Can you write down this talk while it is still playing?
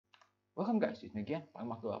Welcome guys, it's me again,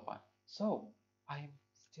 panglimakegelapan. So, I'm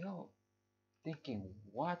still thinking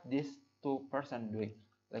what this two person doing.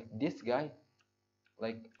 Like this guy,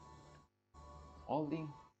 like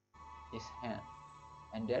holding his hand.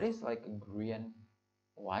 And there is like a green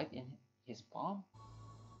light in his palm.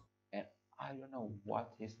 And I don't know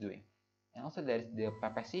what he's doing. And also there is the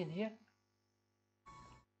PPC in here.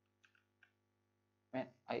 Man,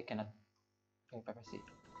 I cannot play PPC.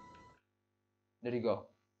 There you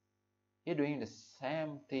go. You're doing the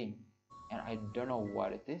same thing. And I don't know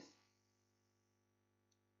what it is.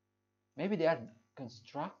 Maybe they are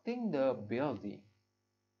constructing the building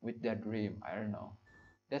with their dream. I don't know.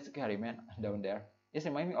 That's scary, man. Down there. It's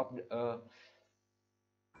reminding me of the,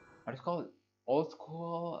 what is it called, old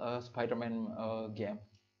school Spider-Man game.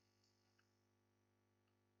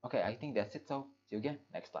 Okay, I think that's it. So see you again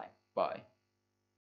next time. Bye.